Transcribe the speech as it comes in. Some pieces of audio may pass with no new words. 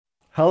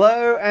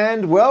Hello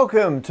and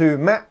welcome to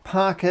Matt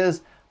Parker's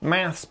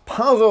Maths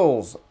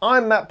Puzzles.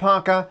 I'm Matt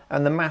Parker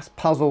and the maths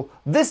puzzle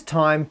this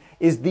time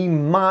is the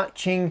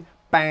marching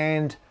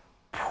band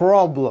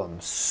problem.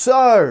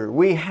 So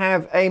we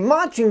have a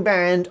marching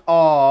band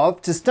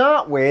of, to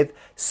start with,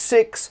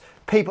 6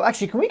 people.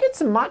 Actually, can we get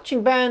some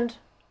marching band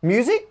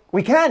music?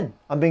 We can,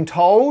 I'm being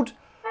told.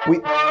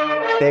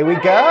 There we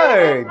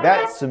go.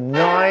 That's some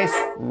nice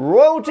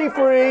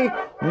royalty-free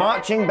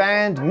marching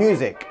band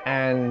music.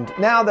 And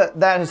now that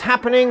that is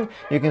happening,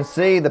 you can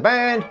see the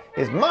band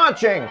is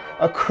marching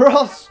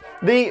across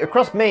me.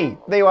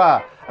 There you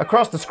are.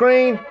 Across the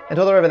screen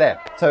until they're over there.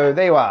 So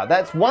there you are.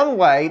 That's one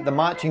way the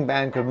marching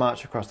band could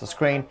march across the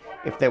screen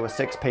if there were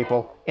 6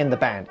 people in the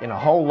band, in a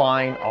whole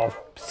line of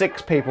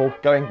 6 people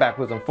going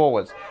backwards and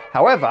forwards.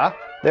 However,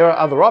 there are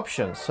other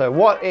options. So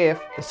what if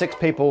the 6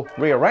 people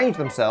rearrange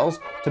themselves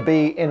to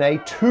be in a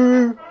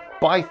 2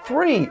 by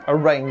 3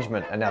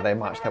 arrangement, and now they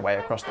march their way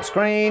across the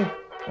screen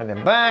and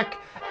then back,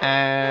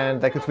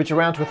 and they could switch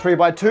around to a 3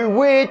 by 2,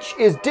 which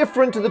is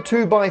different to the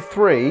 2 by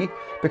 3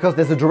 because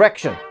there's a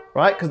direction,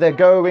 right? Because they're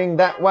going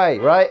that way,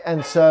 right?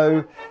 And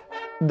so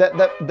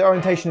the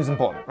orientation is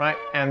important, right?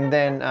 And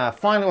then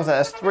finally, what's that?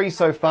 That's 3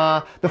 so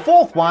far. The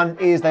 4th one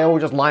is they all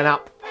just line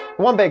up,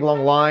 one big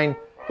long line,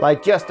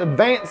 like just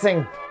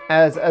advancing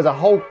as a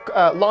whole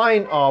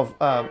line of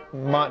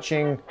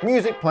marching,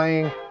 music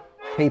playing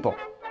people.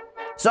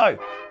 So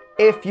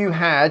if you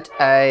had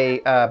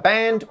a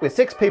band with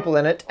 6 people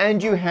in it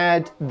and you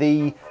had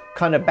the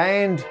kind of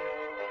band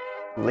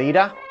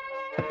leader,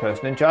 the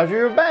person in charge of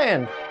your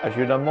band, I should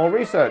have done more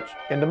research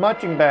into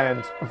marching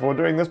bands before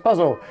doing this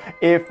puzzle.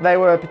 If they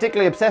were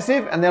particularly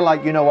obsessive and they're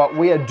like, you know what,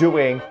 we are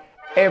doing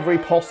every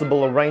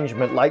possible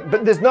arrangement,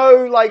 but there's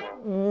no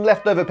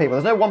leftover people.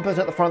 There's no one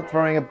person at the front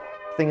throwing a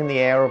thing in the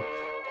air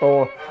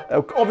or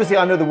obviously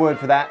I know the word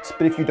for that,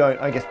 but if you don't,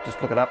 I guess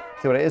just look it up,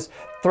 see what it is.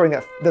 Throwing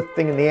the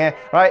thing in the air,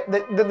 right?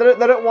 They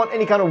don't want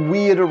any kind of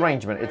weird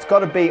arrangement. It's got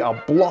to be a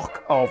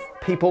block of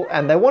people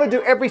and they want to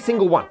do every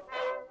single one.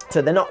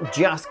 So they're not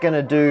just going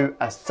to do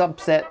a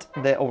subset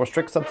or a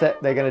strict subset,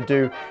 they're going to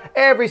do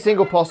every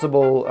single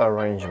possible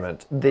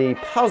arrangement. The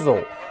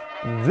puzzle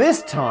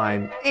this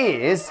time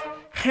is,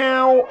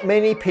 how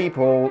many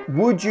people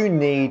would you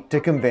need to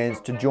convince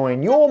to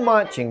join your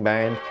marching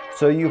band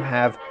so you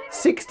have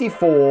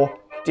 64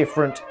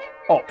 different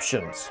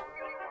options?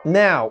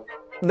 Now,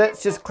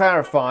 let's just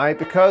clarify,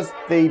 because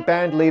the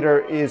band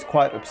leader is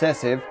quite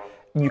obsessive,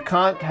 you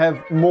can't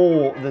have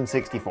more than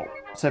 64.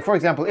 So for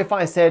example, if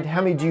I said, how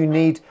many do you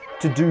need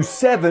to do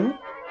 7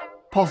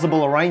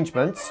 possible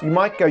arrangements, you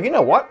might go, you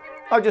know what,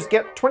 I'll just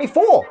get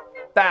 24.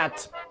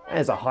 That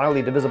is a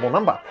highly divisible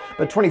number.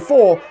 But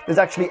 24, there's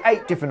actually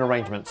 8 different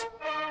arrangements.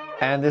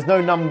 And there's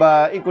no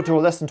number equal to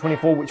or less than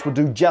 24 which will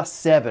do just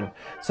 7.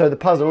 So the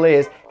puzzle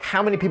is,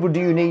 how many people do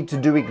you need to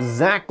do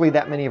exactly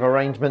that many of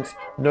arrangements?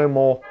 No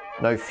more,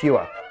 no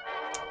fewer.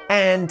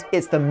 And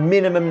it's the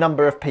minimum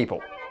number of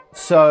people.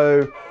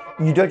 So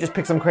you don't just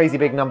pick some crazy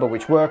big number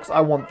which works.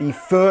 I want the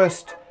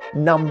first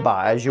number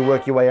as you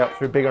work your way up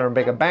through bigger and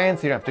bigger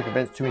bands, so you don't have to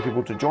convince too many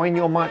people to join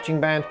your marching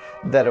band,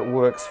 that it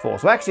works for.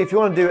 So actually, if you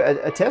want to do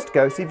a test,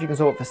 go see if you can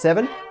solve it for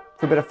 7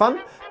 for a bit of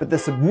fun. But the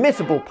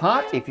submittable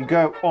part, if you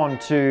go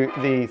onto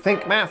the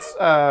Think Maths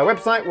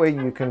website where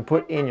you can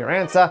put in your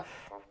answer,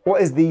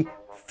 what is the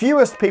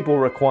fewest people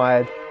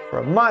required for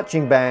a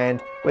marching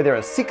band where there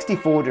are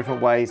 64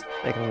 different ways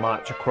they can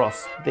march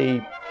across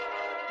the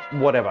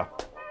whatever.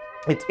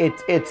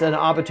 It's an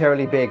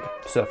arbitrarily big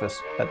surface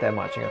that they're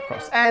marching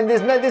across. And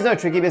there's no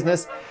tricky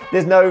business.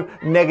 There's no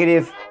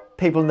negative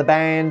people in the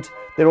band.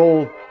 They're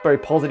all very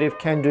positive,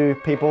 can-do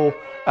people.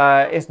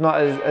 It's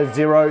not a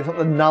 0, it's not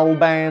the null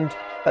band.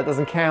 That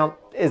doesn't count.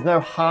 There's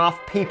no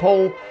half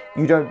people.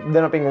 They're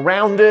not being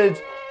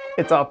rounded.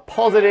 It's a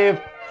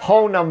positive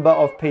whole number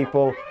of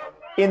people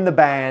in the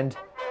band,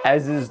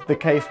 as is the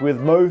case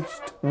with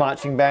most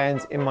marching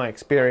bands in my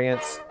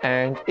experience.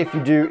 And if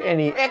you do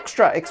any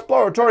extra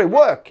exploratory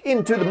work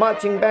into the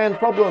marching band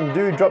problem,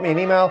 do drop me an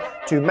email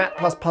to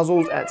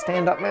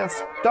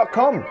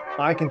matt+puzzles@standupmaths.com.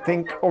 I can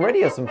think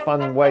already of some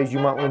fun ways you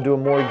might want to do a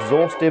more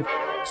exhaustive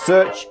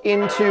search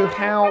into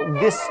how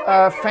this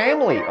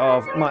family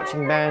of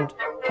marching band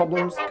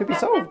problems could be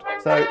solved.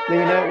 So let me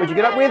know what you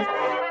get up with.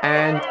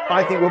 And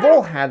I think we've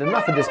all had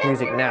enough of this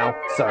music now,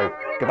 so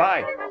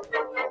goodbye.